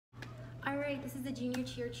right, this is the junior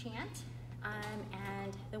cheer chant,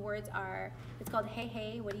 and the words are, it's called Hey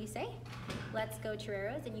Hey, What Do You Say? Let's Go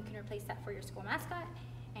Toreros, and you can replace that for your school mascot.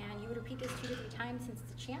 And you would repeat this 2 to 3 times since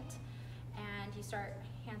it's a chant. And you start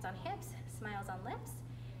hands on hips, smiles on lips,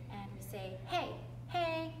 and we say, hey,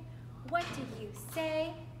 hey, what do you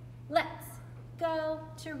say? Let's go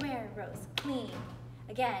Toreros, clean.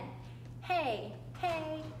 Again, hey,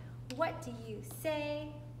 hey, what do you say?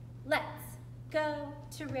 Let's go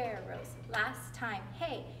Toreros. Last time,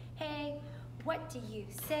 hey, hey, what do you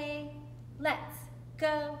say? Let's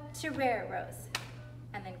go Toreros.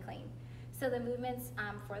 And then clean. So the movements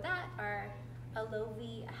for that are a low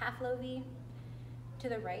V, a half low V to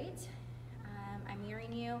the right. I'm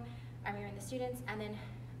mirroring you, I'm mirroring the students, and then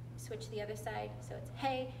switch to the other side. So it's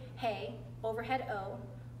hey, hey, overhead O,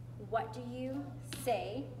 what do you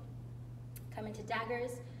say? Come into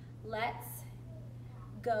daggers, let's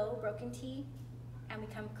go, broken T, and we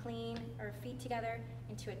come clean, our feet together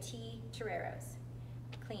into a T, Toreros.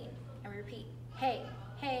 Clean, and we repeat, hey,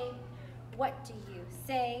 hey, what do you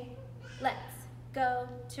say? Let's go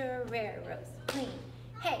Toreros. Clean,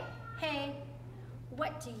 hey, hey,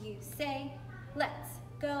 what do you say? Let's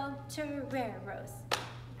go Toreros.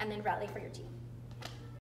 And then rally for your T.